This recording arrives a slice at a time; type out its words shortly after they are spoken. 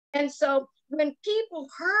And so when people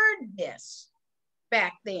heard this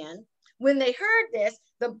back then, when they heard this,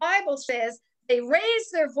 the Bible says they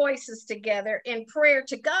raised their voices together in prayer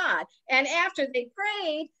to God. And after they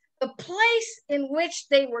prayed, the place in which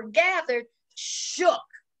they were gathered shook.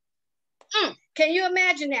 Can you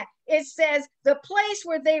imagine that? It says the place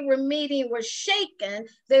where they were meeting was shaken.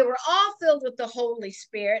 They were all filled with the Holy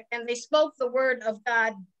Spirit, and they spoke the word of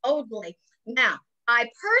God boldly. Now, I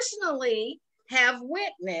personally have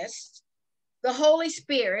witnessed the Holy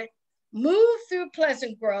Spirit move through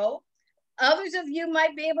Pleasant Grove. Others of you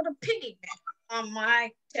might be able to piggyback on my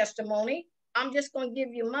testimony. I'm just going to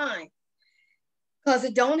give you mine because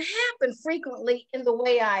it don't happen frequently in the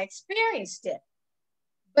way I experienced it.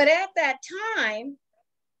 But at that time,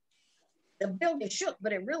 the building shook,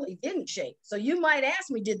 but it really didn't shake. So you might ask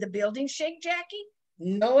me, did the building shake, Jackie?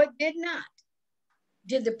 No, it did not.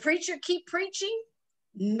 Did the preacher keep preaching?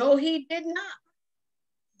 No, he did not.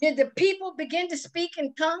 Did the people begin to speak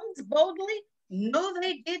in tongues boldly? No,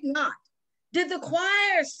 they did not. Did the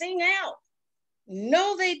choir sing out?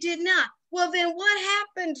 No, they did not. Well, then what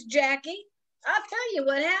happened, Jackie? I'll tell you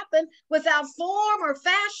what happened. Without form or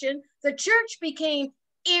fashion, the church became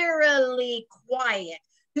eerily quiet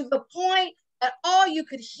to the point that all you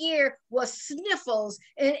could hear was sniffles,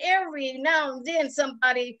 and every now and then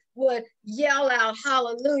somebody would yell out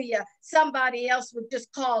hallelujah. Somebody else would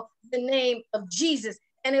just call the name of Jesus.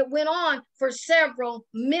 And it went on for several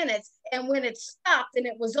minutes. And when it stopped and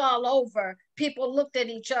it was all over, people looked at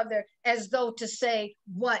each other as though to say,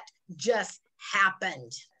 what just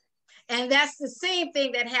happened? And that's the same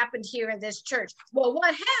thing that happened here in this church. Well,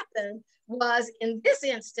 what happened was, in this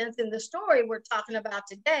instance, in the story we're talking about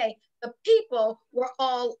today, the people were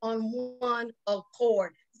all on one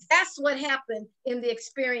accord. That's what happened in the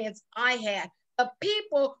experience I had. The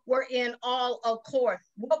people were in all accord.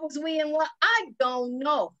 What was we in what? I don't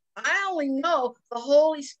know. I only know the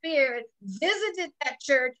Holy Spirit visited that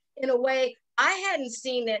church in a way I hadn't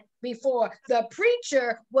seen it before. The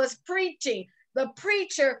preacher was preaching. The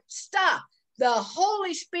preacher stopped. The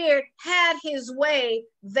Holy Spirit had his way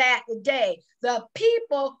that day. The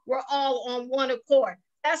people were all on one accord.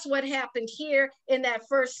 That's what happened here in that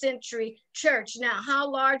first century church. Now, how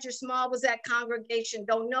large or small was that congregation?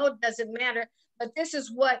 Don't know, doesn't matter. But this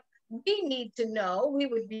is what we need to know. We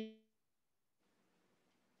would be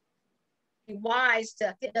wise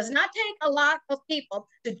to, it does not take a lot of people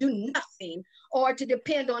to do nothing or to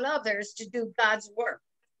depend on others to do God's work.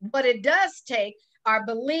 What it does take are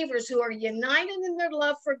believers who are united in their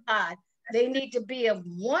love for God. They need to be of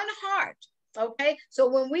one heart, okay? So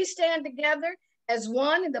when we stand together as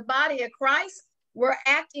one in the body of Christ, we're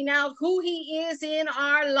acting out who he is in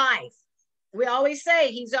our life. We always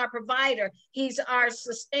say he's our provider, he's our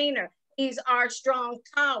sustainer, he's our strong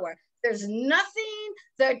tower. There's nothing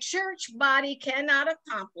the church body cannot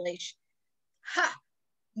accomplish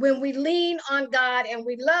when we lean on God and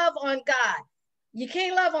we love on God. You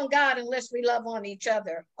can't love on God unless we love on each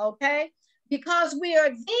other, okay? Because we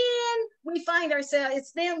find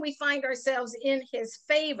ourselves in his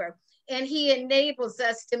favor, and he enables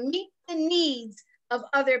us to meet the needs of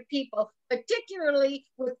other people, particularly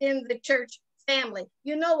within the church family.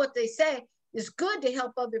 You know what they say, it's good to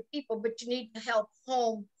help other people, but you need to help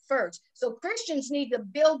home first. So Christians need to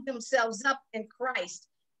build themselves up in Christ,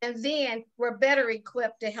 and then we're better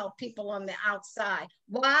equipped to help people on the outside.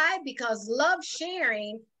 Why? Because love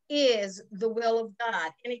sharing is the will of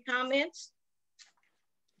God. Any comments?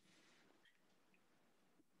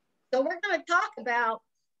 So we're going to talk about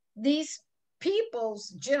these people's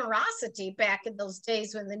generosity back in those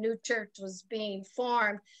days when the new church was being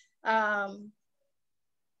formed. So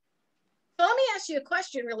let me ask you a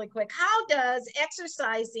question really quick. How does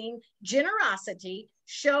exercising generosity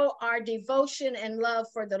show our devotion and love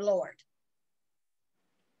for the Lord?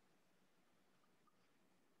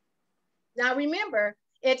 Now remember,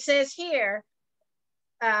 it says here,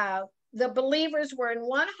 the believers were in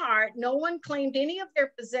one heart. No one claimed any of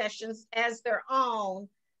their possessions as their own,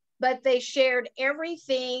 but they shared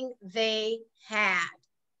everything they had.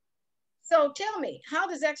 So tell me, how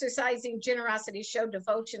does exercising generosity show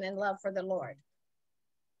devotion and love for the Lord?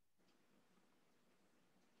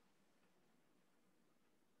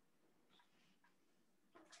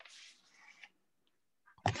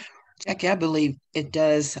 Jackie, I believe it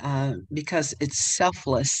does because it's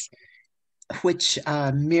selfless, which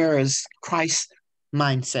mirrors Christ's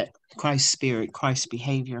mindset, Christ's spirit, Christ's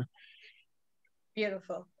behavior.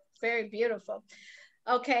 Beautiful. Very beautiful.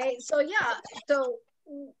 Okay, so yeah, so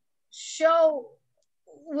show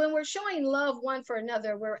when we're showing love one for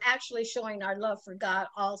another, we're actually showing our love for God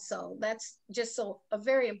also. That's just a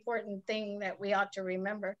very important thing that we ought to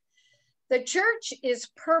remember. The church is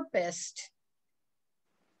purposed,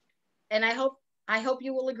 and I hope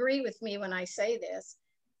you will agree with me when I say this.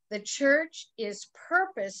 The church is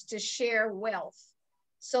purposed to share wealth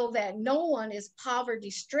so that no one is poverty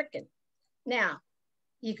stricken. Now,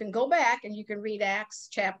 you can go back and you can read Acts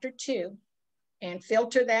chapter 2 and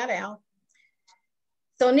filter that out.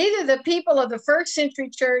 So neither the people of the first century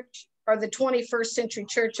church or the 21st century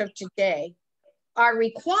church of today are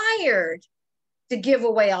required to give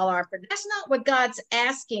away all our production. That's not what God's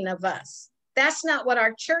asking of us. That's not what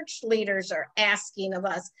our church leaders are asking of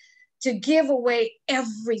us, to give away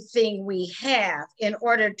everything we have in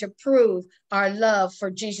order to prove our love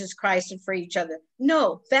for Jesus Christ and for each other.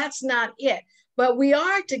 No, that's not it. But we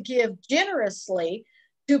are to give generously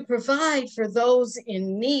to provide for those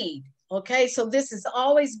in need. Okay, so this has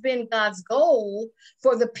always been God's goal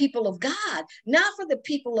for the people of God, not for the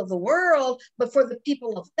people of the world, but for the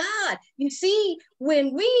people of God. You see,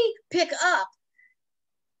 when we pick up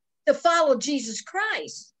to follow Jesus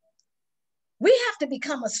Christ, we have to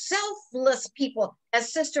become a selfless people,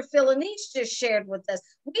 as Sister Philonise just shared with us.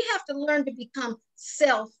 We have to learn to become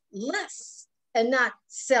selfless and not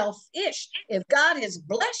selfish. If God has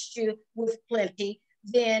blessed you with plenty,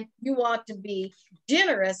 then you ought to be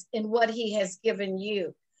generous in what he has given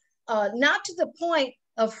you. Not to the point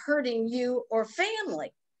of hurting you or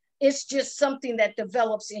family. It's just something that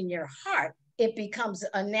develops in your heart. It becomes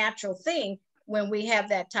a natural thing when we have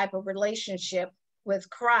that type of relationship with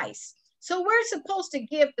Christ. So we're supposed to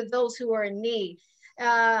give to those who are in need.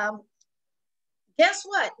 Guess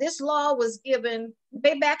what? This law was given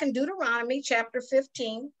way back in Deuteronomy chapter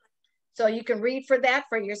 15. So you can read for that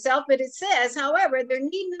for yourself. But it says, however, there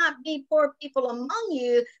need not be poor people among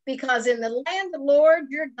you, because in the land the Lord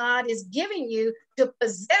your God is giving you to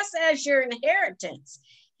possess as your inheritance,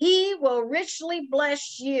 he will richly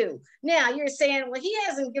bless you. Now you're saying, well, he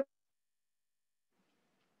hasn't given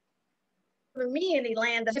me any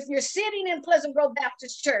land. If you're sitting in Pleasant Grove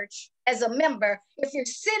Baptist Church as a member, if you're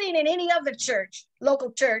sitting in any other church,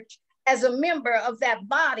 local church, as a member of that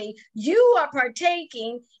body, you are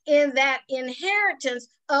partaking in that inheritance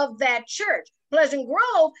of that church. Pleasant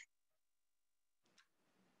Grove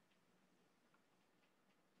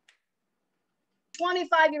is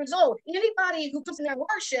 25 years old. Anybody who comes in their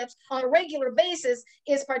worships on a regular basis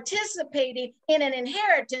is participating in an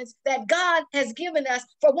inheritance that God has given us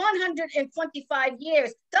for 125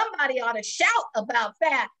 years. Somebody ought to shout about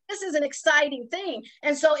that. This is an exciting thing.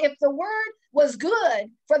 And so if the word was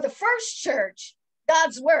good for the first church,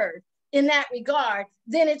 God's word in that regard,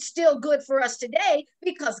 then it's still good for us today,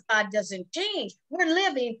 because God doesn't change. We're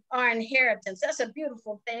living our inheritance. That's a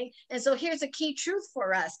beautiful thing. And so here's a key truth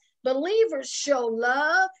for us. Believers show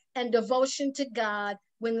love and devotion to God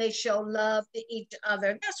when they show love to each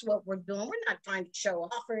other. That's what we're doing. We're not trying to show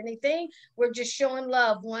off or anything. We're just showing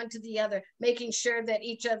love one to the other, making sure that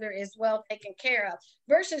each other is well taken care of.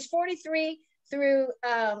 Verses 43 through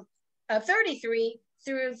 33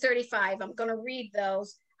 through 35. I'm going to read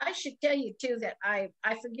those. I should tell you too that I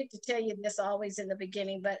forget to tell you this always in the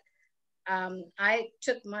beginning, but I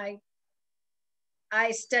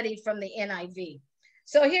studied from the NIV.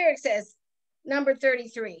 So here it says, number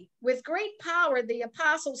 33, with great power, the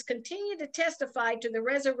apostles continue to testify to the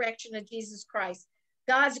resurrection of Jesus Christ.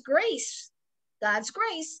 God's grace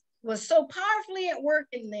was so powerfully at work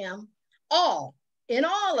in all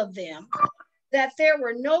of them, that there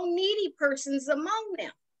were no needy persons among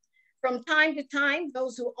them. From time to time,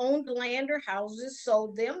 those who owned land or houses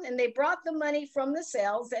sold them, and they brought the money from the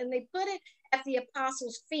sales and they put it at the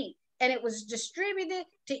apostles' feet, and it was distributed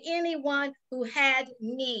to anyone who had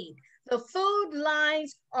need. The food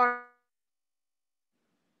lines are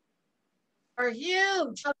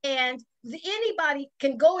huge, and anybody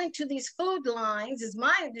can go into these food lines, is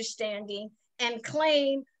my understanding, and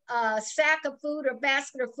claim a sack of food or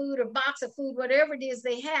basket of food or box of food, whatever it is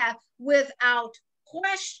they have, without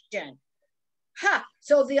question.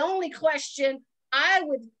 So the only question I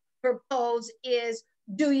would propose is,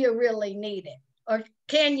 do you really need it? Or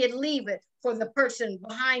can you leave it for the person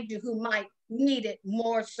behind you who might need it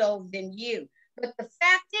more so than you? But the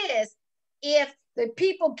fact is, if the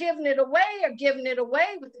people giving it away are giving it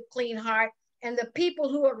away with a clean heart, and the people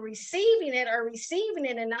who are receiving it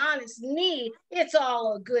in honest need, it's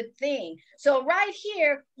all a good thing. So right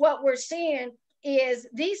here, what we're seeing is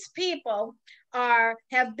these people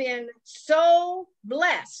have been so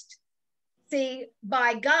blessed, see,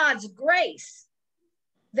 by God's grace,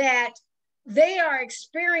 that they are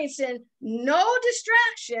experiencing no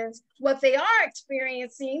distractions. What they are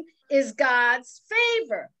experiencing is God's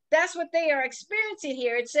favor. That's what they are experiencing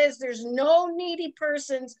here. It says there's no needy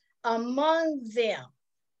persons among them.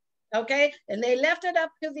 Okay, and they left it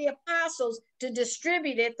up to the apostles to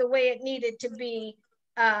distribute it the way it needed to be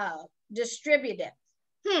distributed.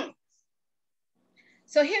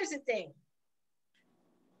 So here's the thing.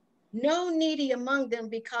 No needy among them,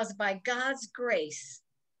 because by God's grace,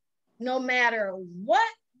 no matter what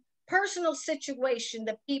personal situation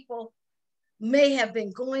the people may have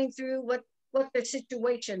been going through, what their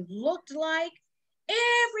situation looked like,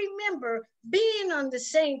 every member being on the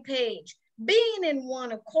same page, being in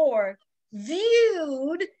one accord,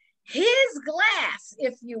 viewed his glass,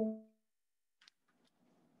 if you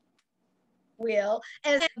will,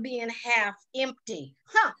 as being half empty.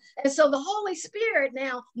 And so the Holy Spirit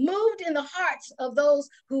now moved in the hearts of those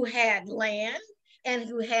who had land and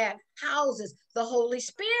who had houses. The Holy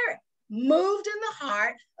Spirit moved in the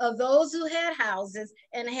heart of those who had houses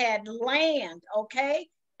and had land, okay?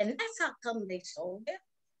 And that's how come they sold it.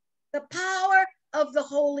 The power of the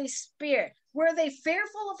Holy Spirit. Were they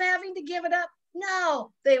fearful of having to give it up?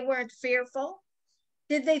 No, they weren't fearful.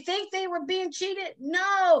 Did they think they were being cheated?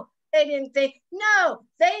 No, they didn't think. No,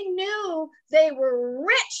 they knew they were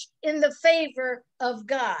rich in the favor of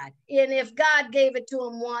God. And if God gave it to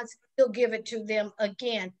them once, he'll give it to them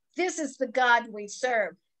again. This is the God we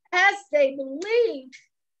serve. As they believed,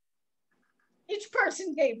 each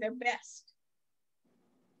person gave their best.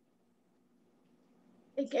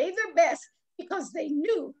 They gave their best because they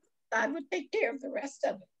knew God would take care of the rest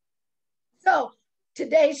of it. So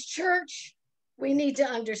today's church, we need to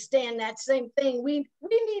understand that same thing. We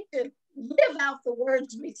need to live out the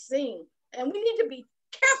words we sing, and we need to be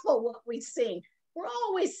careful what we sing. We're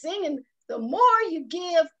always singing, the more you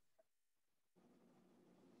give,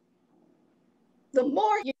 the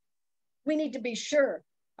more you. We need to be sure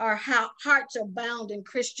our hearts are bound in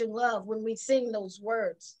Christian love when we sing those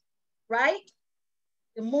words, right?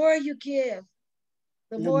 The more you give,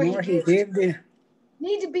 the more he gives.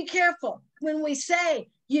 Need to be careful when we say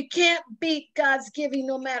you can't beat God's giving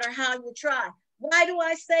no matter how you try. Why do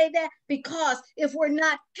I say that? Because if we're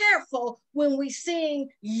not careful when we sing,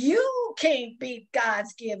 you can't beat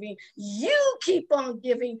God's giving. You keep on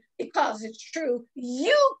giving because it's true.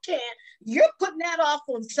 You can't. You're putting that off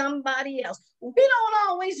on somebody else. We don't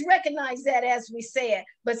always recognize that as we say it,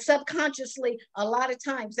 but subconsciously, a lot of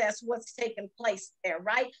times that's what's taking place there,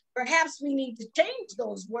 right? Perhaps we need to change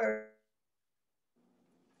those words.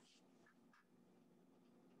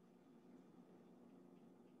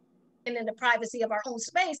 And in the privacy of our own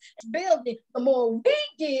space, building, the more we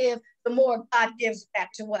give, the more God gives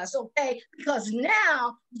back to us, okay? Because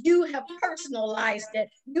now you have personalized it.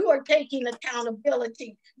 You are taking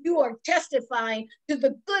accountability. You are testifying to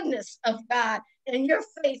the goodness of God, and your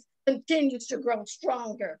faith continues to grow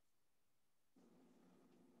stronger.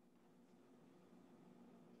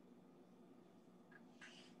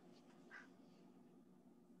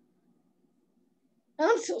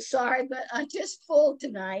 I'm so sorry, but I just full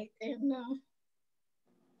tonight, and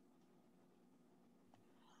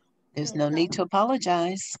there's no need to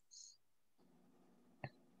apologize.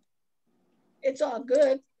 It's all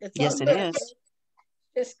good. It's yes, all it good. is.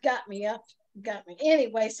 Just got me up, got me.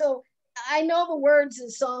 Anyway, so I know the words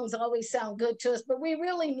and songs always sound good to us, but we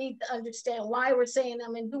really need to understand why we're saying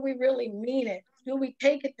them, and do we really mean it? Do we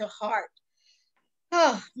take it to heart?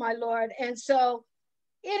 Oh, my Lord. And so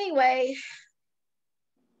anyway,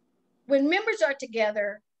 when members are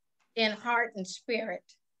together in heart and spirit,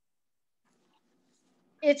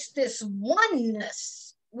 it's this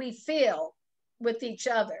oneness we feel with each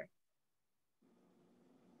other.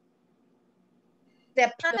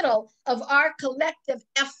 The pedal of our collective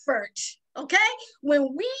effort, okay?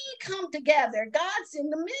 When we come together, God's in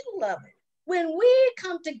the middle of it. When we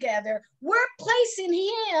come together, we're placing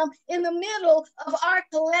him in the middle of our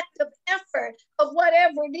collective effort of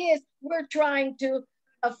whatever it is we're trying to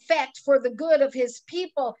affect for the good of his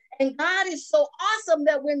people. And God is so awesome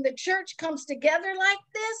that when the church comes together like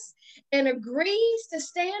this and agrees to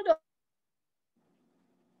stand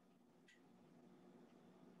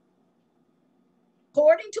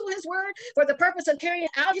according to his word for the purpose of carrying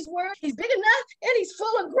out his word, he's big enough and he's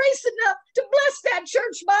full of grace enough to bless that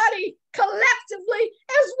church body collectively,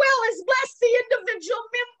 as well as bless the individual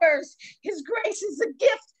members. His grace is a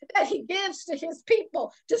gift that he gives to his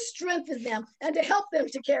people to strengthen them and to help them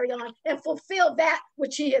to carry on and fulfill that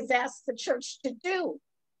which he has asked the church to do.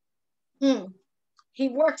 He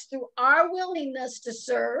works through our willingness to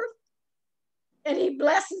serve, and he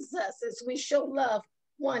blesses us as we show love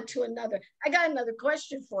one to another. I got another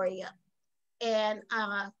question for you. and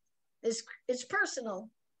it's personal.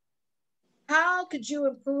 How could you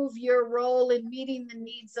improve your role in meeting the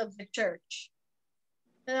needs of the church?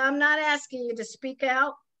 And I'm not asking you to speak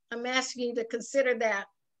out. I'm asking you to consider that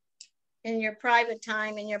in your private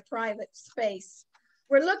time, in your private space.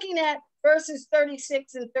 We're looking at verses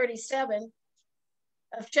 36 and 37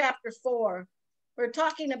 of chapter 4. We're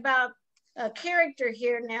talking about a character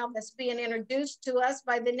here now that's being introduced to us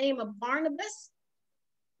by the name of Barnabas.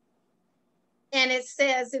 And it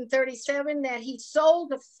says in 37 that he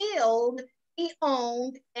sold a field he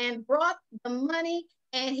owned and brought the money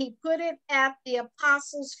and he put it at the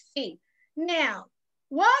apostles' feet. Now,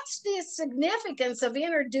 what's the significance of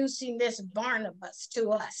introducing this Barnabas to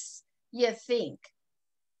us, you think?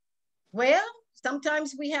 Well,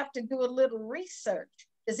 sometimes we have to do a little research.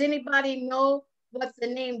 Does anybody know what the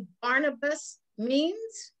name Barnabas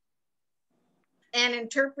means? An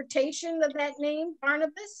interpretation of that name,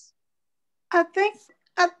 Barnabas? I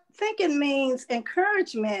think it means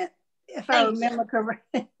encouragement, if I remember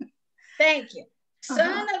correctly. Thank you.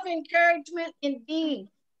 Son of encouragement indeed.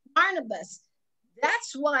 Barnabas.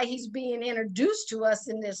 That's why he's being introduced to us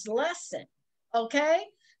in this lesson. Okay?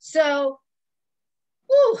 So,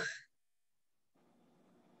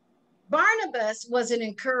 Barnabas was an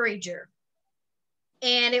encourager.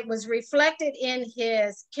 And it was reflected in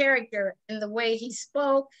his character, in the way he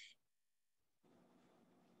spoke,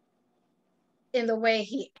 in the way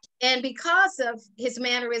and because of his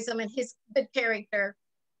mannerism and his good character,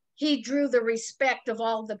 he drew the respect of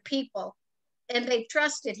all the people and they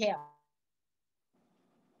trusted him.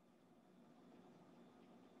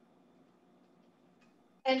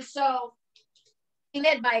 And so he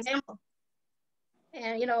led by example.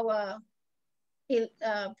 And,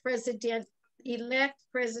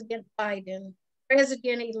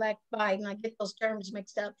 President-elect Biden, I get those terms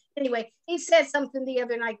mixed up. Anyway, he said something the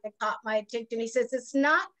other night that caught my attention. He says, it's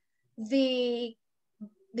not the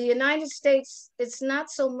United States, it's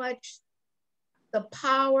not so much the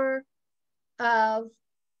power of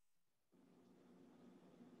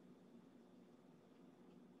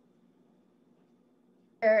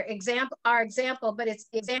our example, but it's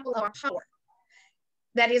the example of our power.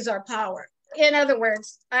 That is our power. In other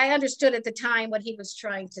words, I understood at the time what he was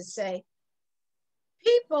trying to say.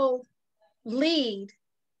 People lead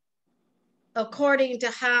according to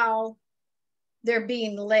how they're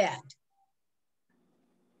being led.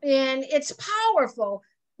 And it's powerful,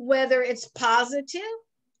 whether it's positive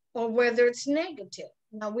or whether it's negative.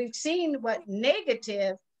 Now, we've seen what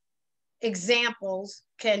negative examples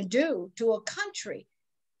can do to a country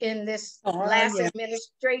in this last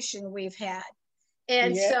administration we've had.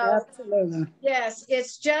 And absolutely. Yes,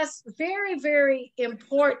 it's just very, very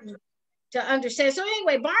important to understand. So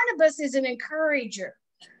anyway, Barnabas is an encourager.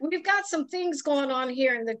 We've got some things going on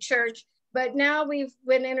here in the church, but now we've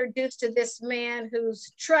been introduced to this man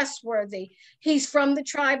who's trustworthy. He's from the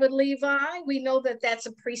tribe of Levi. We know that that's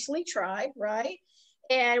a priestly tribe, right?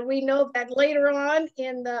 And we know that later on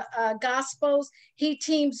in the Gospels, he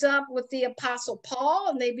teams up with the Apostle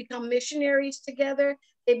Paul and they become missionaries together.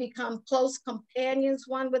 They become close companions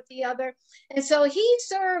one with the other. And so he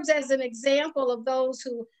serves as an example of those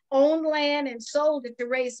who owned land and sold it to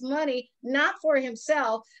raise money, not for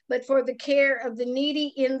himself, but for the care of the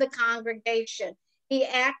needy in the congregation. He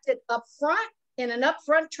acted upfront, in an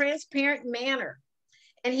upfront, transparent manner.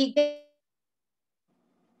 And he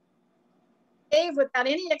gave without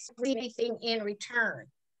any expectation anything in return.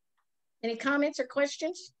 Any comments or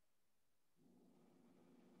questions?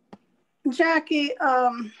 Jackie,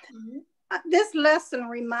 this lesson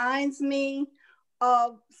reminds me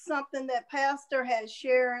of something that Pastor has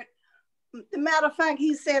shared. The matter of fact,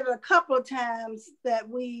 he said it a couple of times that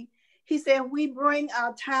he said, we bring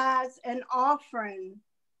our tithes and offering,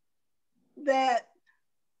 that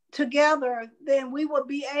together, then we will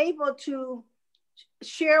be able to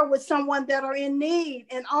share with someone that are in need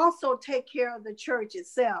and also take care of the church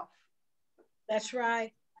itself. That's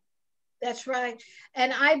right. That's right.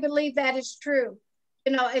 And I believe that is true.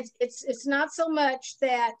 It's not so much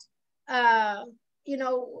that,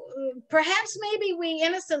 perhaps maybe we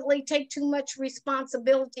innocently take too much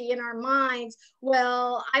responsibility in our minds.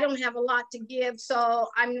 Well, I don't have a lot to give, so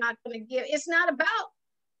I'm not going to give. It's not about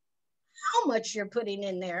how much you're putting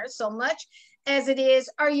in there so much as it is,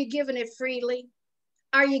 are you giving it freely?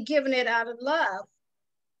 Are you giving it out of love?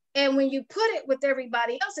 And when you put it with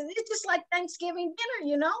everybody else, it's just like Thanksgiving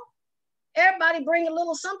dinner, Everybody bring a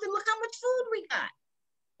little something. Look how much food we got.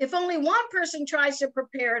 If only one person tries to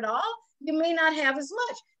prepare it all, you may not have as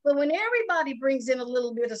much. But when everybody brings in a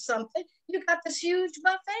little bit of something, you got this huge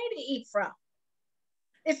buffet to eat from.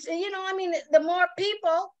 It's, the more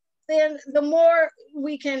people, then the more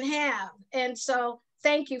we can have. And so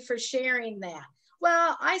thank you for sharing that.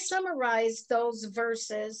 Well, I summarized those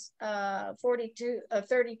verses 32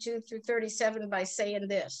 through 37 by saying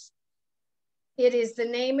this. It is the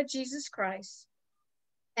name of Jesus Christ,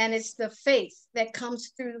 and it's the faith that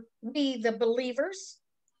comes through we, the believers,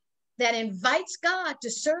 that invites God to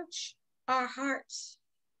search our hearts.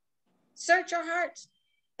 Search our hearts.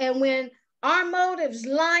 And when our motives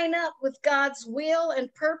line up with God's will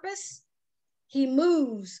and purpose, he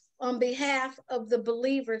moves on behalf of the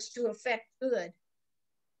believers to effect good.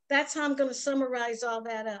 That's how I'm going to summarize all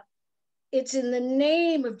that up. It's in the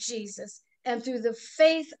name of Jesus and through the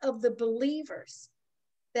faith of the believers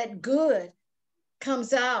that good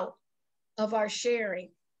comes out of our sharing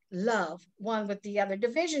love one with the other.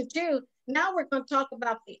 Division 2, now we're going to talk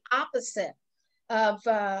about the opposite of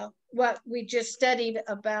what we just studied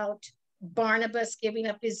about Barnabas giving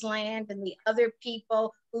up his land and the other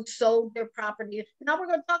people who sold their property. Now we're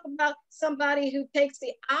going to talk about somebody who takes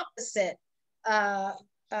the opposite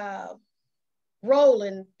role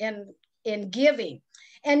in giving.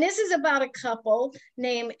 And this is about a couple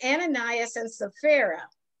named Ananias and Sapphira.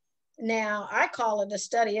 Now, I call it a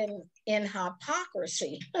study in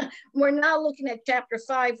hypocrisy. We're now looking at chapter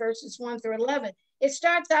 5, verses 1 through 11. It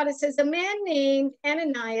starts out, it says, a man named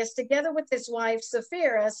Ananias, together with his wife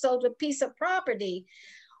Sapphira, sold a piece of property.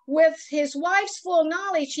 With his wife's full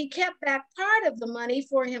knowledge, he kept back part of the money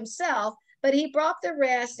for himself, but he brought the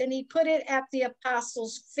rest and he put it at the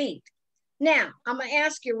apostles' feet. Now, I'm going to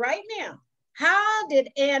ask you right now, how did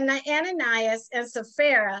Ananias and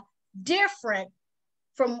Sapphira different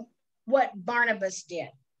from what Barnabas did?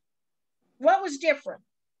 What was different?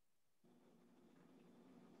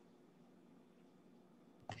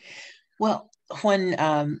 Well, when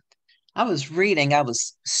I was reading, I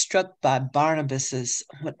was struck by Barnabas's,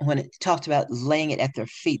 when it talked about laying it at their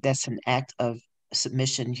feet. That's an act of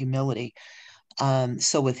submission, humility.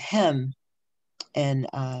 So with him, and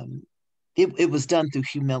it was done through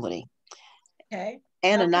humility. Okay.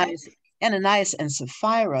 Ananias and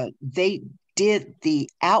Sapphira, they did the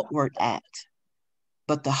outward act,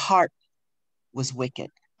 but the heart was wicked.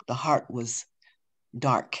 The heart was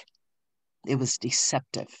dark. It was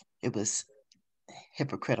deceptive. It was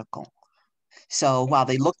hypocritical. So while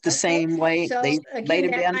they looked the same way, so they again, laid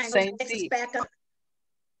him down the that same takes us feet. back up.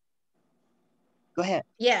 Go ahead.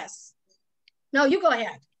 Yes. No, you go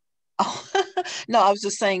ahead. Oh, no, I was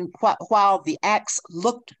just saying, while the acts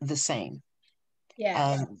looked the same,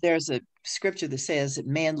 Yeah. there's a scripture that says that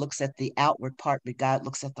man looks at the outward part, but God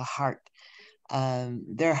looks at the heart.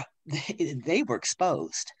 They were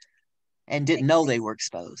exposed and didn't know they were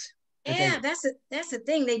exposed. Yeah, that's the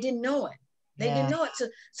thing. They didn't know it. They didn't know it.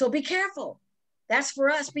 So be careful. That's for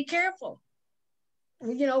us. Be careful.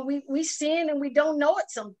 You know, we sin and we don't know it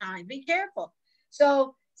sometimes. Be careful.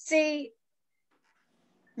 So see,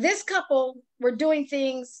 this couple were doing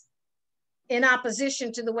things in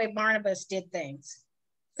opposition to the way Barnabas did things.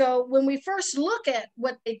 So when we first look at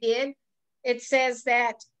what they did, it says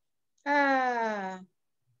that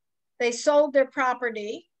they sold their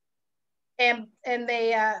property and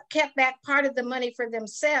they kept back part of the money for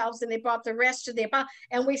themselves and they brought the rest to their body.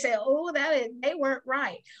 And we say, oh, they weren't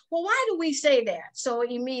right. Well, why do we say that? So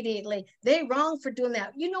immediately, they wrong for doing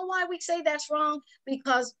that. You know why we say that's wrong?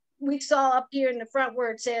 Because we saw up here in the front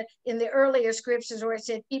where it said in the earlier scriptures where it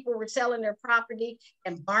said people were selling their property,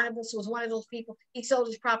 and Barnabas was one of those people. He sold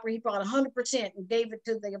his property, he brought 100% and gave it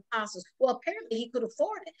to the apostles. Well, apparently he could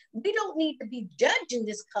afford it. We don't need to be judging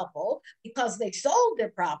this couple because they sold their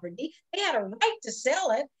property. They had a right to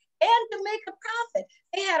sell it and to make a profit.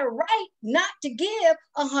 They had a right not to give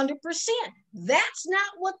 100%. That's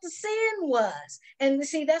not what the sin was. And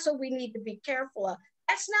see, that's what we need to be careful of.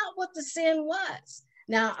 That's not what the sin was.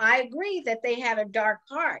 Now, I agree that they had a dark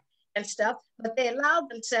heart and stuff, but they allowed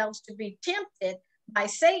themselves to be tempted by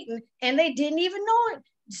Satan, and they didn't even know it.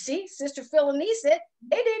 See, Sister Philonise said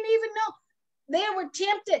they didn't even know. They were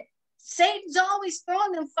tempted. Satan's always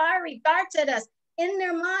throwing them fiery darts at us in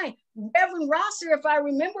their mind. Reverend Rosser, if I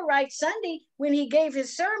remember right, Sunday, when he gave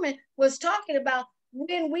his sermon, was talking about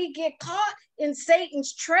when we get caught in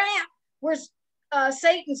Satan's trap, where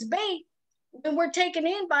Satan's bait, when we're taken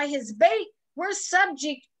in by his bait, we're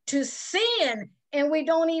subject to sin and we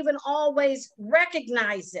don't even always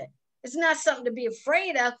recognize it. It's not something to be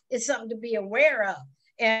afraid of. It's something to be aware of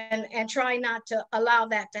and try not to allow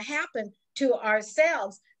that to happen to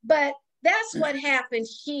ourselves. But that's what happened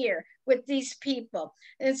here with these people.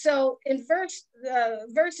 And so in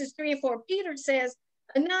verses 3 and 4, Peter says,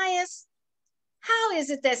 Ananias, how is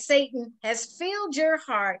it that Satan has filled your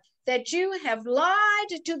heart that you have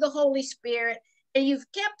lied to the Holy Spirit and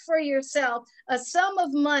you've kept for yourself a sum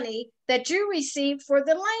of money that you received for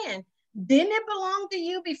the land. Didn't it belong to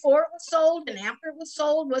you before it was sold, and after it was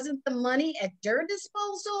sold, wasn't the money at your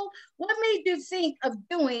disposal? What made you think of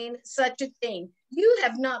doing such a thing? You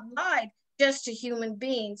have not lied just to human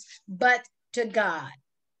beings, but to God.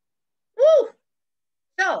 Woo!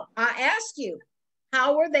 So I ask you,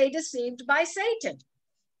 how were they deceived by Satan?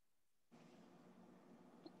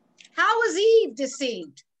 How was Eve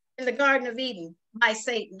deceived in the Garden of Eden by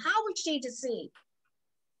Satan? How was she deceived?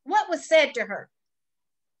 What was said to her?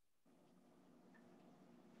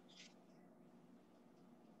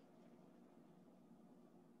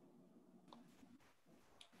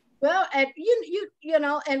 Well, and you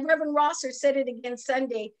know, and Reverend Rosser said it again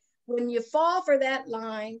Sunday. When you fall for that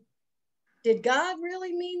line, did God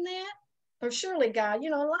really mean that? Or surely God,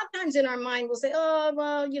 you know, a lot of times in our mind we'll say, oh,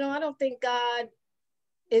 well, you know, I don't think God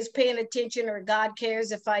is paying attention, or God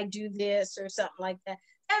cares if I do this or something like that.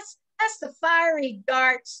 That's the fiery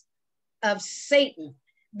darts of Satan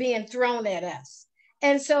being thrown at us.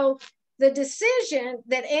 And so the decision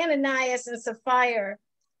that Ananias and Sapphira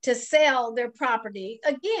to sell their property,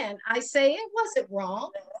 again, I say it wasn't wrong.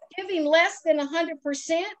 Giving less than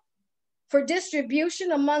 100% for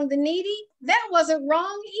distribution among the needy, that wasn't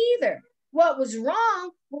wrong either. What was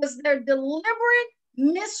wrong was their deliberate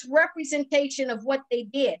misrepresentation of what they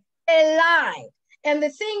did. They lied. And the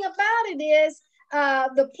thing about it is,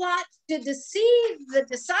 the plot to deceive the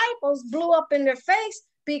disciples blew up in their face,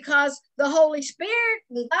 because the Holy Spirit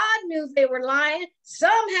and God knew they were lying.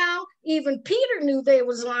 Somehow, even Peter knew they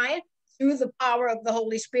was lying through the power of the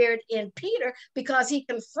Holy Spirit in Peter, because he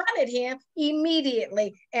confronted him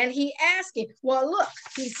immediately. And he asked him, well, look,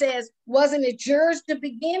 he says, wasn't it yours to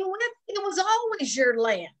begin with? It was always your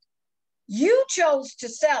land. You chose to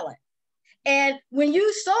sell it. And when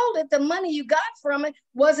you sold it, the money you got from it,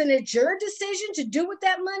 wasn't it your decision to do with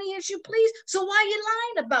that money as you please? So why are you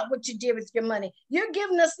lying about what you did with your money? You're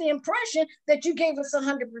giving us the impression that you gave us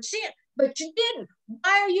 100%, but you didn't.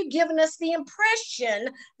 Why are you giving us the impression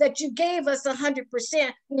that you gave us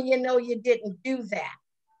 100% when you know you didn't do that?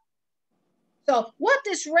 So what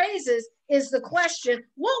this raises is the question,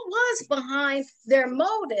 what was behind their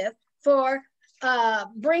motive for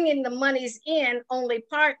bringing the monies in only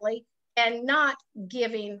partly and not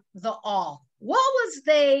giving the all? What was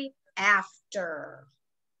they after?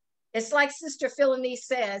 It's like Sister Philomene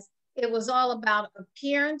says, it was all about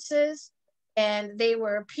appearances, and they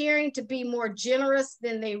were appearing to be more generous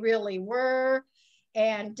than they really were.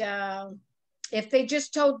 And if they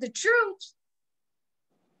just told the truth,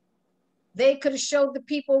 they could have showed the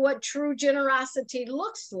people what true generosity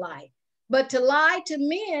looks like. But to lie to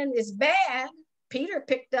men is bad. Peter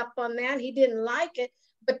picked up on that. He didn't like it.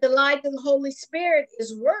 But to lie to the Holy Spirit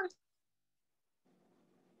is worse.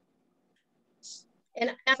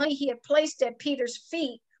 And money he had placed at Peter's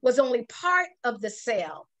feet was only part of the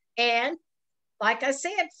sale. And like I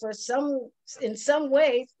said, in some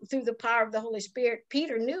ways, through the power of the Holy Spirit,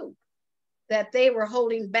 Peter knew that they were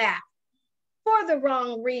holding back for the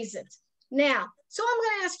wrong reasons. Now, so I'm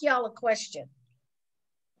going to ask y'all a question,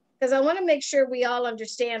 because I want to make sure we all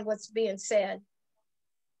understand what's being said.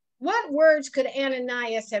 What words could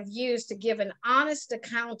Ananias have used to give an honest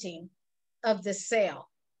accounting of the sale?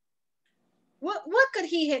 What could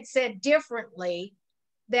he have said differently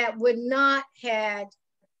that would not have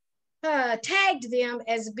tagged them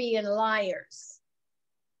as being liars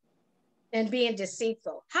and being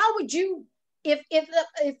deceitful? How would you, if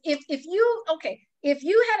you, okay, if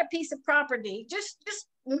you had a piece of property, just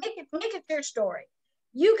make it your story.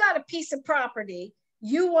 You got a piece of property,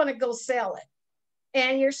 you want to go sell it,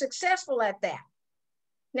 and you're successful at that.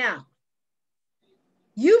 Now,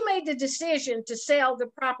 you made the decision to sell the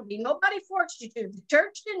property. Nobody forced you to. The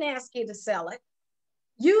church didn't ask you to sell it.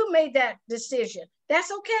 You made that decision.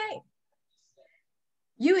 That's okay.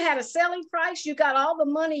 You had a selling price. You got all the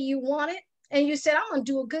money you wanted, and you said, I'm going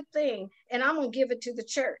to do a good thing, and I'm going to give it to the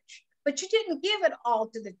church. But you didn't give it all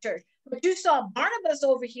to the church. But you saw Barnabas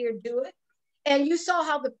over here do it, and you saw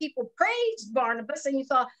how the people praised Barnabas, and you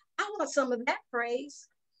thought, I want some of that praise.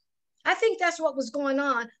 I think that's what was going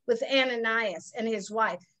on with Ananias and his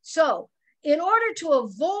wife. So in order to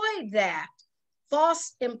avoid that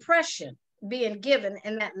false impression being given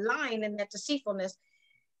and that lying and that deceitfulness,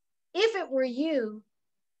 if it were you,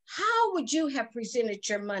 how would you have presented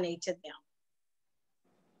your money to them?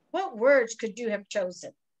 What words could you have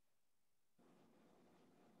chosen?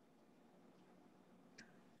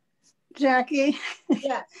 Jackie,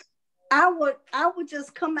 Yes. I would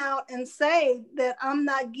just come out and say that I'm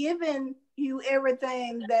not giving you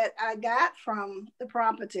everything that I got from the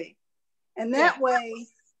property. And that way,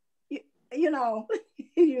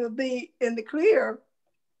 you'll be in the clear.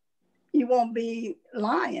 You won't be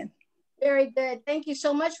lying. Very good. Thank you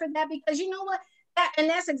so much for that, because you know what? And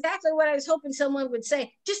that's exactly what I was hoping someone would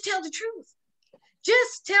say. Just tell the truth.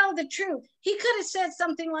 Just tell the truth. He could have said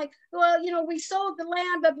something like, well, we sold the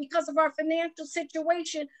land, but because of our financial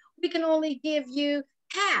situation, we can only give you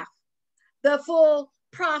half the full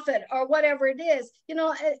profit or whatever it is.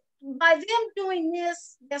 By them doing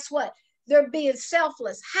this, guess what? They're being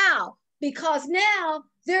selfless. How? Because now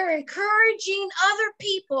they're encouraging other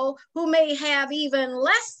people who may have even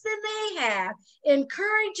less than they have,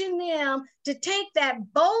 encouraging them to take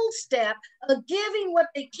that bold step of giving what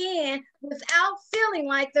they can without feeling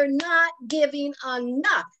like they're not giving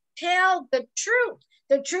enough. Tell the truth.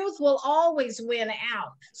 The truth will always win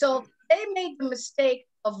out. So they made the mistake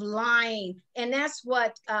of lying, and that's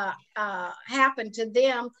what happened to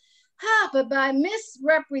them. But by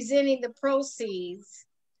misrepresenting the proceeds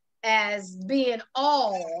as being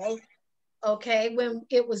all, okay, when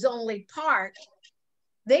it was only part,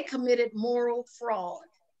 they committed moral fraud.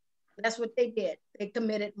 That's what they did. They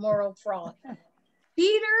committed moral fraud.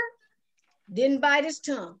 Peter didn't bite his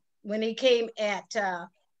tongue when he came at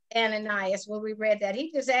Ananias, when we read that.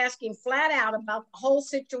 He just asked him flat out about the whole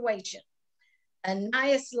situation.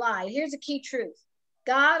 Ananias lied. Here's a key truth.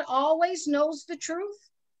 God always knows the truth,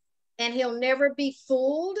 and he'll never be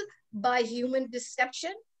fooled by human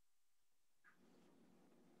deception.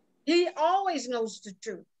 He always knows the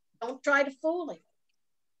truth. Don't try to fool him.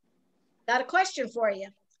 Got a question for you.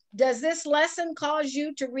 Does this lesson cause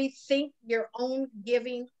you to rethink your own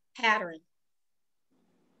giving pattern?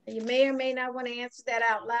 You may or may not want to answer that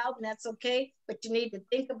out loud, and that's okay, but you need to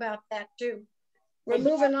think about that too. We're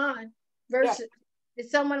moving on. Did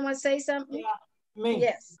someone want to say something? Yeah, me.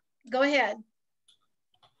 Yes, go ahead.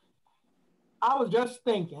 I was just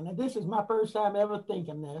thinking, and this is my first time ever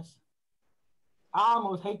thinking this. I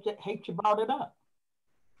almost hate you brought it up.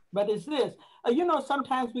 But it's this.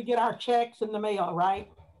 Sometimes we get our checks in the mail, right?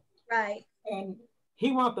 Right. And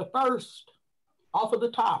he wants the first off of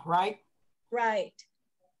the top, right? Right.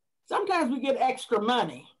 Sometimes we get extra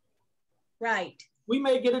money. Right. We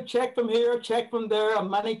may get a check from here, a check from there, or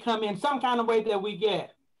money come in some kind of way that we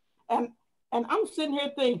get. And I'm sitting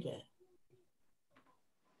here thinking,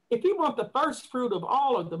 if he wants the first fruit of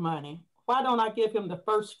all of the money, why don't I give him the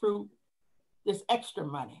first fruit, this extra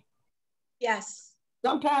money? Yes.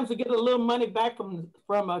 Sometimes we get a little money back from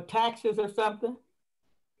taxes or something.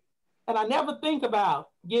 And I never think about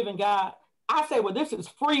giving God. I say, well, this is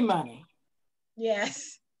free money.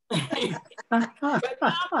 Yes. But now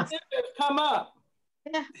this has come up.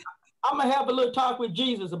 Yeah. I'm going to have a little talk with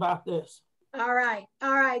Jesus about this. All right.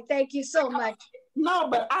 All right. Thank you so much. No,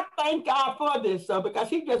 but I thank God for this, because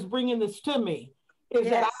he's just bringing this to me. Is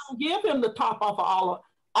that I don't give him the top off of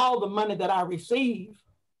all the money that I receive.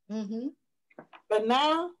 Mm-hmm. But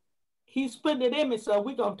now he's putting it in me, so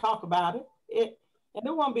we're going to talk about it. And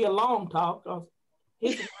it won't be a long talk, because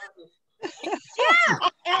his yeah,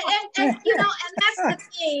 and that's the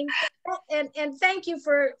thing. And thank you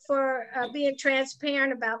for being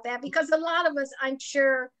transparent about that, because a lot of us, I'm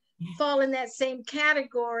sure, fall in that same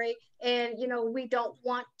category, and we don't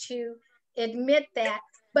want to admit that.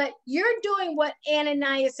 But you're doing what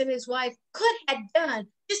Ananias and his wife could have done.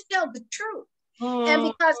 Just tell the truth. And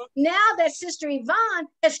because now that Sister Yvonne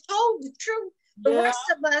has told the truth, the rest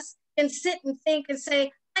of us can sit and think and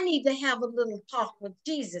say, I need to have a little talk with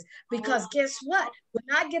Jesus, because guess what? When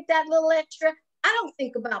I get that little extra, I don't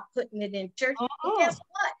think about putting it in church. And guess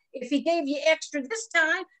what? If he gave you extra this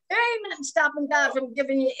time, there ain't nothing stopping God from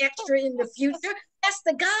giving you extra in the future. That's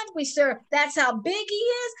the God we serve. That's how big he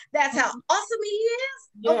is. That's how awesome he is.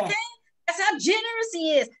 Okay? That's how generous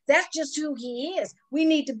he is. That's just who he is. We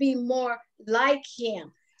need to be more like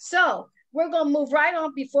him. So we're going to move right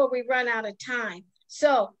on before we run out of time.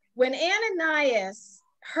 So when Ananias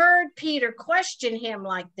heard Peter question him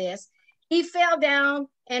like this, he fell down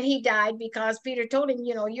and he died, because Peter told him,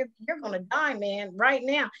 you're going to die, man, right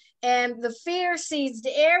now. And the fear seized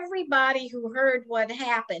everybody who heard what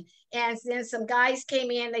happened. And then some guys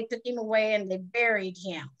came in, they took him away and they buried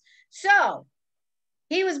him. So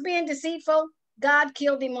he was being deceitful. God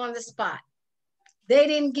killed him on the spot. They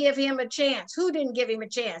didn't give him a chance. Who didn't give him a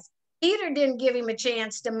chance? Peter didn't give him a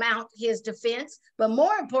chance to mount his defense, but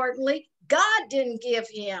more importantly, God didn't give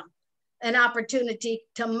him an opportunity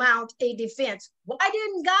to mount a defense. Why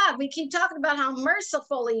didn't God? We keep talking about how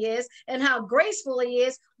merciful he is and how graceful he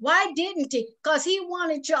is. Why didn't he? Because he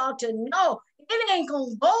wanted y'all to know it ain't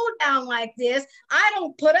gonna go down like this. I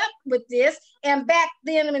don't put up with this. And back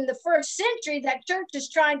then in the first century, that church is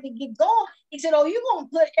trying to get going. He said, oh, you're going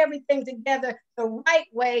to put everything together the right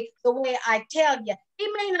way, the way I tell you. He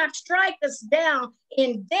may not strike us down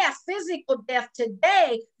in death, physical death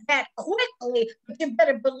today that quickly, but you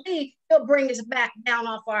better believe he'll bring us back down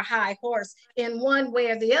off our high horse in one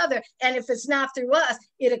way or the other. And if it's not through us,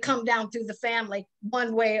 it'll come down through the family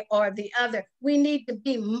one way or the other. We need to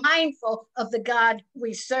be mindful of the God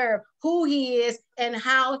we serve, who he is and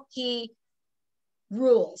how he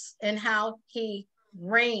rules and how he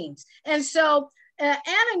reigns. And so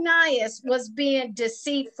Ananias was being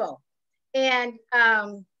deceitful. And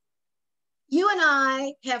you and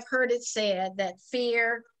I have heard it said that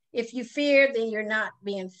fear, if you fear, then you're not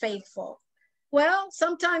being faithful. Well,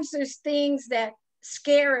 sometimes there's things that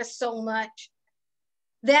scare us so much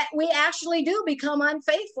that we actually do become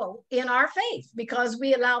unfaithful in our faith because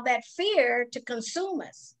we allow that fear to consume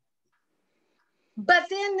us. But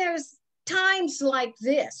then there's times like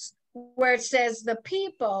this where it says the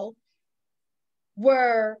people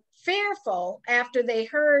were fearful after they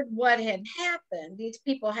heard what had happened. These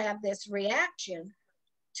people have this reaction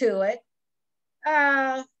to it.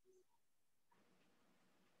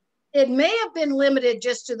 It may have been limited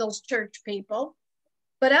just to those church people,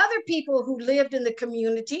 but other people who lived in the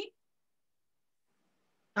community,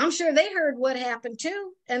 I'm sure they heard what happened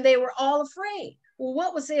too, and they were all afraid. Well,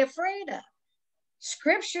 what was they afraid of?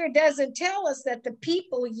 Scripture doesn't tell us that the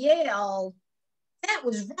people yelled, that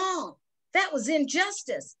was wrong. That was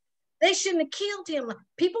injustice. They shouldn't have killed him.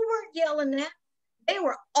 People weren't yelling that. They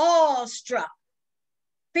were awestruck,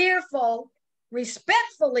 fearful,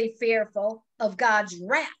 respectfully fearful of God's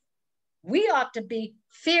wrath. We ought to be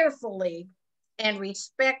fearfully and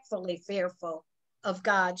respectfully fearful of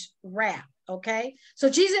God's wrath, okay? So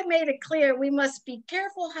Jesus made it clear we must be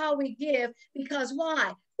careful how we give because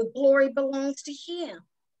why? The glory belongs to him.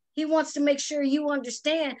 He wants to make sure you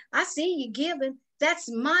understand, I see you giving.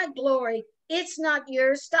 That's my glory. It's not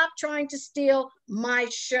yours. Stop trying to steal my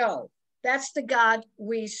show. That's the God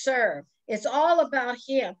we serve. It's all about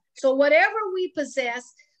him. So whatever we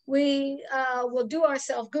possess, we will do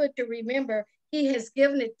ourselves good to remember he has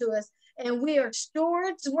given it to us. And we are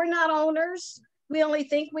stewards. We're not owners. We only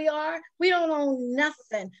think we are. We don't own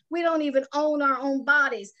nothing. We don't even own our own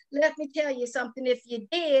bodies. Let me tell you something. If you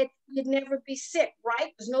did, you'd never be sick,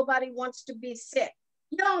 right? Because nobody wants to be sick.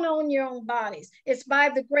 You don't own your own bodies. It's by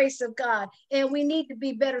the grace of God. And we need to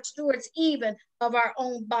be better stewards even of our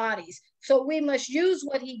own bodies. So we must use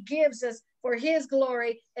what he gives us for his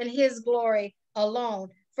glory and his glory alone.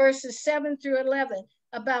 Verses 7 through 11,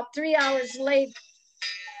 about 3 hours later,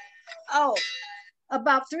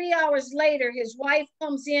 about 3 hours later, his wife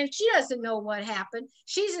comes in. She doesn't know what happened.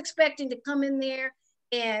 She's expecting to come in there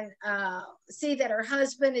and see that her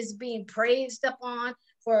husband is being praised upon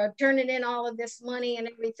for turning in all of this money and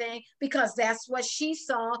everything, because that's what she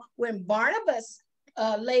saw when Barnabas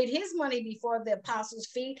laid his money before the apostles'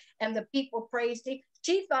 feet and the people praised him.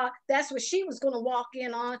 She thought that's what she was going to walk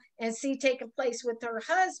in on and see taking place with her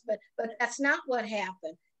husband, but that's not what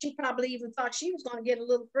happened. She probably even thought she was going to get a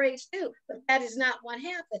little praise too, but that is not what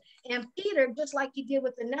happened. And Peter, just like he did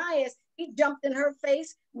with Ananias, he jumped in her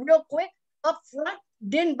face real quick, up front,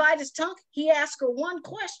 didn't bite his tongue. He asked her one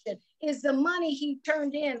question. Is the money he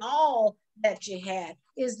turned in all that you had?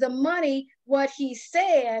 Is the money what he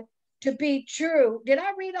said to be true? Did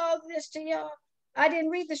I read all of this to y'all? I didn't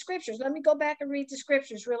read the scriptures. Let me go back and read the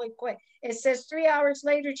scriptures really quick. It says 3 hours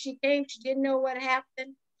later, she came. She didn't know what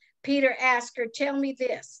happened. Peter asked her, tell me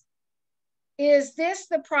this. Is this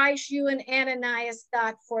the price you and Ananias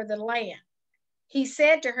got for the land? He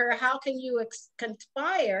said to her, how can you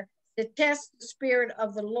conspire to test the Spirit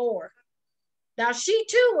of the Lord? Now, she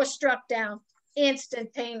too was struck down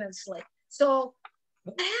instantaneously. So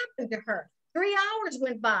what happened to her? 3 hours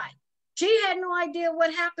went by. She had no idea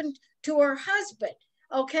what happened to her husband,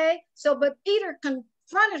 okay? So, but Peter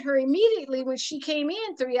confronted her immediately when she came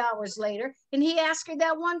in 3 hours later, and he asked her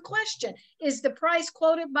that one question. Is the price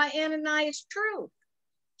quoted by Ananias true?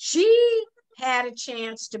 She had a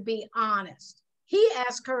chance to be honest. He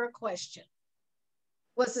asked her a question.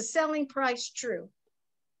 Was the selling price true?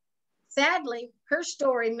 Sadly, her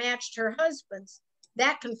story matched her husband's.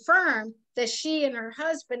 That confirmed that she and her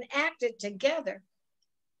husband acted together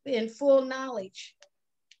in full knowledge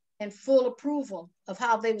and full approval of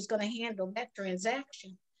how they was going to handle that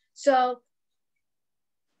transaction. So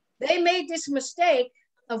they made this mistake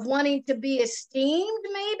of wanting to be esteemed,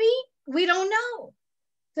 maybe. We don't know.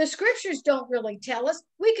 The scriptures don't really tell us.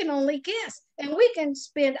 We can only guess. And we can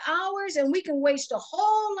spend hours and we can waste a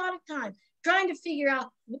whole lot of time trying to figure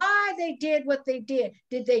out why they did what they did.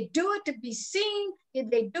 Did they do it to be seen? Did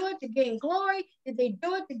they do it to gain glory? Did they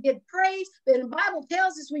do it to get praise? But the Bible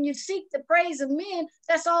tells us when you seek the praise of men,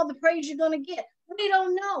 that's all the praise you're going to get. We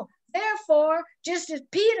don't know. Therefore, just as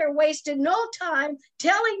Peter wasted no time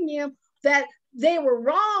telling them that they were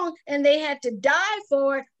wrong and they had to die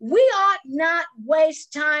for it, we ought not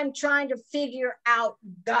waste time trying to figure out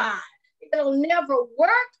God. It'll never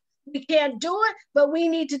work. We can't do it, but we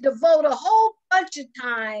need to devote a whole bunch of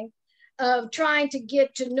time of trying to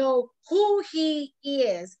get to know who he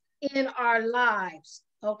is in our lives,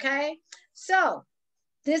 okay? So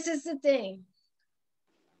this is the thing.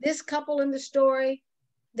 This couple in the story,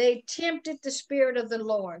 they tempted the Spirit of the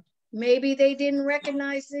Lord. Maybe they didn't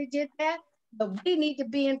recognize they did that, but we need to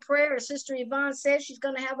be in prayer. As Sister Yvonne said, she's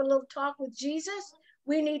going to have a little talk with Jesus.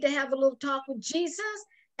 We need to have a little talk with Jesus,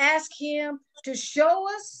 ask him to show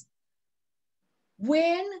us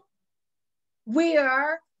when we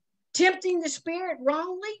are tempting the Spirit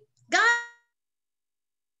wrongly. God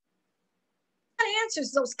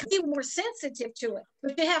answers those, be more sensitive to it,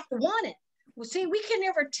 but you have to want it. Well, see, we can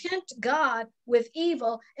never tempt God with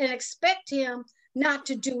evil and expect him not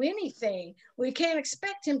to do anything. We can't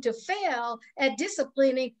expect him to fail at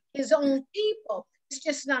disciplining his own people. It's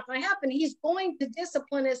just not going to happen. He's going to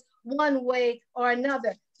discipline us one way or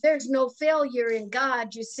another. There's no failure in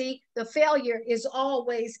God, you see. The failure is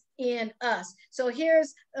always in us. So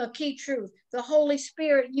here's a key truth. The Holy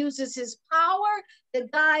Spirit uses his power to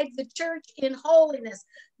guide the church in holiness.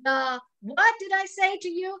 What did I say to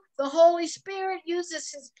you? The Holy Spirit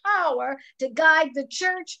uses his power to guide the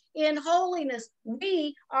church in holiness.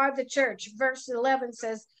 We are the church. Verse 11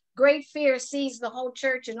 says, great fear seized the whole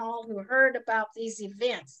church and all who heard about these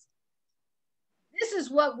events. This is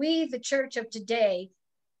what we, the church of today,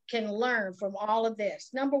 can learn from all of this.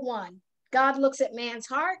 Number one, God looks at man's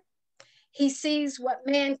heart. He sees what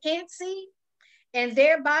man can't see, and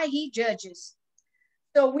thereby he judges.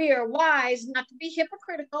 So we are wise not to be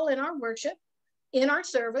hypocritical in our worship, in our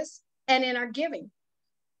service, and in our giving.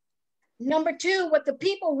 Number two, what the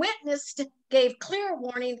people witnessed gave clear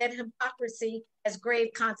warning that hypocrisy has grave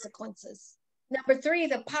consequences. Number three,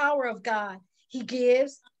 the power of God. He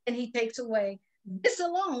gives and he takes away. This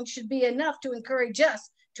alone should be enough to encourage us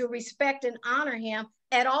to respect and honor him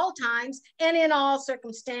at all times and in all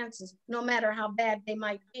circumstances, no matter how bad they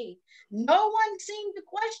might be. No one seemed to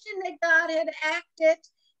question that God had acted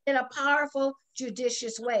in a powerful,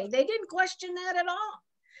 judicious way. They didn't question that at all.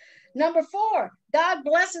 Number four, God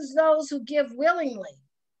blesses those who give willingly.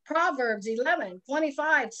 Proverbs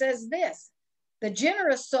 11:25 says this, the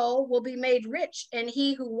generous soul will be made rich, and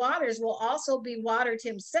he who waters will also be watered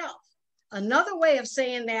himself. Another way of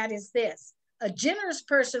saying that is this, a generous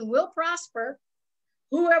person will prosper.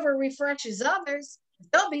 Whoever refreshes others,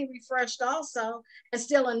 they'll be refreshed also. And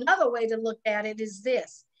still another way to look at it is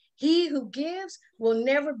this, he who gives will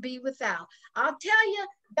never be without. I'll tell you,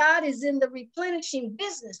 God is in the replenishing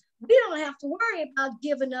business. We don't have to worry about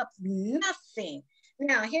giving up nothing.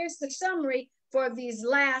 Now, here's the summary for these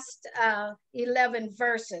last 11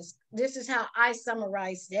 verses. This is how I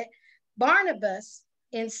summarized it. Barnabas,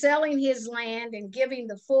 in selling his land and giving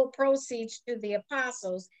the full proceeds to the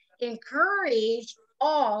apostles, encouraged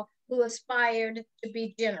all who aspired to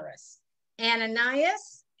be generous.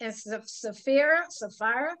 Ananias and Sapphira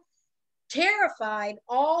terrified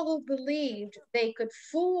all who believed they could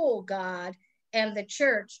fool God and the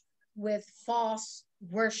church with false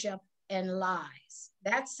worship and lies.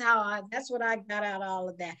 That's what I got out of all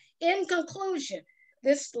of that. In conclusion,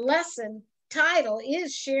 this lesson title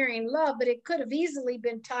is Sharing Love, but it could have easily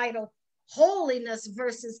been titled Holiness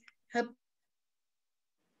versus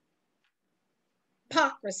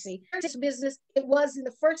Hypocrisy. This business, it was in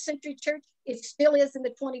the first century church. It still is in the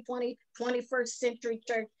 2020, 21st century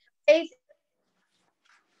church. Faith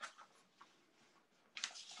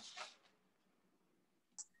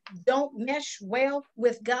don't mesh well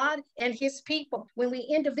with God and his people. When we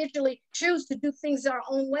individually choose to do things our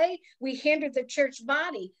own way, we hinder the church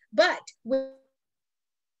body. But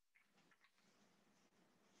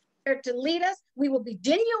to lead us, we will be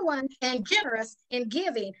genuine and generous in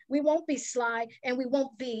giving. We won't be sly and we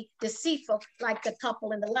won't be deceitful like the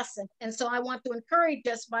couple in the lesson. And so I want to encourage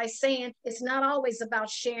us by saying it's not always about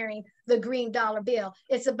sharing the green dollar bill.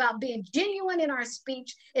 It's about being genuine in our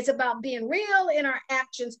speech. It's about being real in our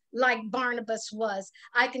actions like Barnabas was.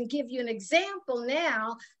 I can give you an example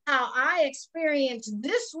now how I experienced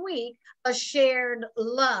this week a shared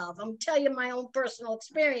love. I'm telling you my own personal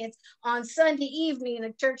experience. On Sunday evening,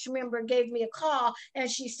 a church member gave me a call call and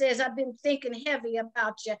she says, I've been thinking heavy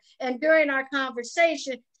about you. And during our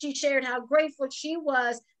conversation, she shared how grateful she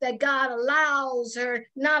was that God allows her,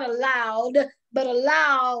 not allowed, but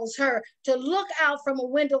allows her to look out from a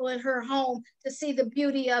window in her home to see the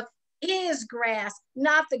beauty of his grass,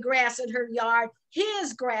 not the grass in her yard,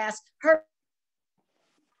 his grass, her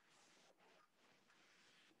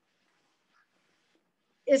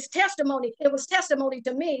is testimony. It was testimony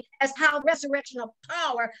to me as how resurrectional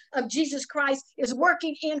power of Jesus Christ is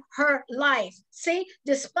working in her life. See,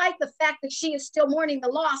 despite the fact that she is still mourning the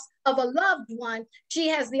loss of a loved one, she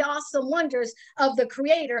has the awesome wonders of the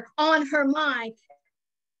Creator on her mind.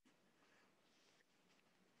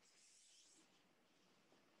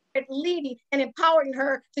 Leading and empowering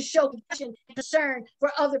her to show compassion and concern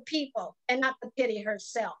for other people and not to pity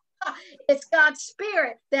herself. It's God's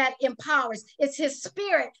spirit that empowers. It's his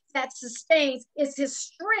spirit that sustains. It's his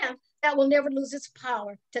strength that will never lose its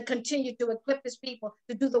power to continue to equip his people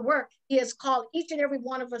to do the work he has called each and every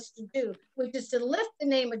one of us to do, which is to lift the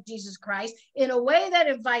name of Jesus Christ in a way that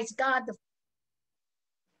invites God to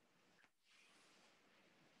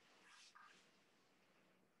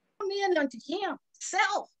come in unto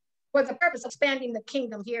himself for the purpose of expanding the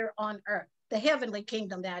kingdom here on earth. The heavenly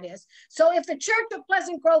kingdom, that is. So if the Church of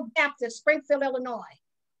Pleasant Grove Baptist, Springfield, Illinois,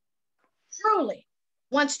 truly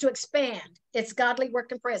wants to expand its godly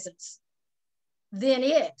work and presence, then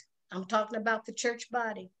I'm talking about the church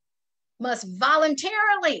body, must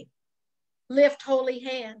voluntarily lift holy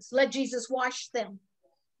hands. Let Jesus wash them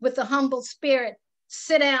with a humble spirit.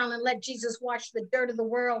 Sit down and let Jesus wash the dirt of the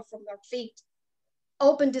world from their feet.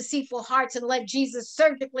 Open deceitful hearts and let Jesus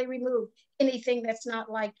surgically remove anything that's not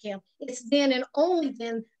like him. It's then and only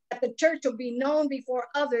then that the church will be known before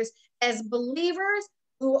others as believers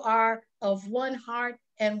who are of one heart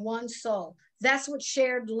and one soul. That's what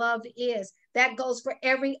shared love is. That goes for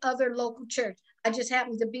every other local church. I just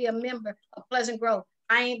happen to be a member of Pleasant Grove.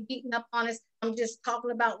 I ain't beating up on us. I'm just talking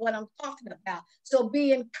about what I'm talking about. So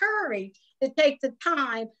be encouraged to take the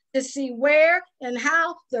time to see where and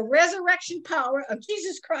how the resurrection power of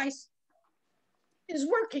Jesus Christ is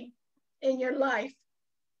working in your life.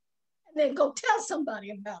 And then go tell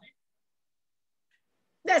somebody about it.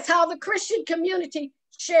 That's how the Christian community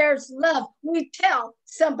shares love. We tell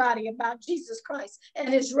somebody about Jesus Christ and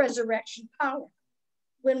his resurrection power.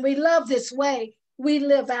 When we love this way, we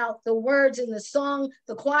live out the words in the song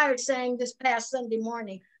the choir sang this past Sunday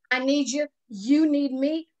morning. I need you, you need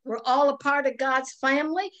me. We're all a part of God's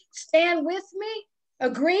family. Stand with me,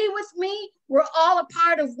 agree with me. We're all a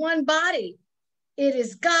part of one body. It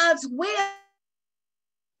is God's will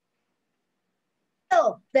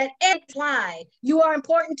that apply. You are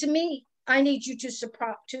important to me. I need you to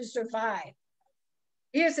survive.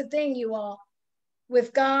 Here's the thing, you all.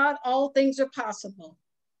 With God, all things are possible.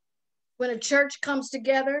 When a church comes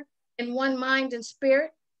together in one mind and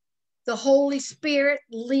spirit, the Holy Spirit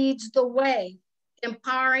leads the way,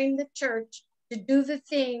 empowering the church to do the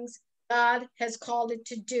things God has called it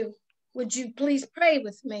to do. Would you please pray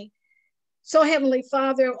with me? So, Heavenly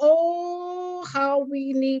Father, oh, how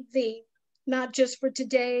we need thee, not just for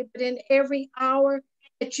today, but in every hour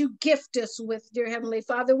that you gift us with, dear Heavenly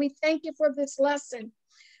Father. We thank you for this lesson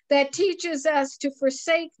that teaches us to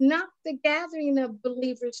forsake not the gathering of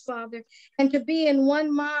believers, Father, and to be in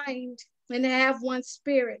one mind and have one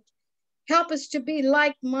spirit. Help us to be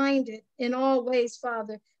like-minded in all ways,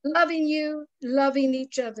 Father, loving you, loving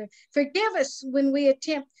each other. Forgive us when we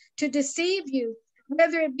attempt to deceive you,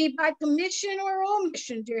 whether it be by commission or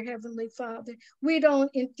omission, dear Heavenly Father. We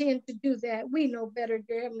don't intend to do that. We know better,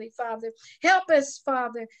 dear Heavenly Father. Help us,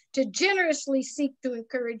 Father, to generously seek to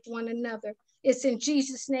encourage one another. It's in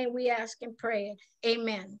Jesus' name we ask and pray.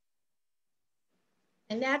 Amen.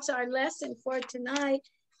 And that's our lesson for tonight.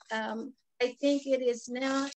 I think it is now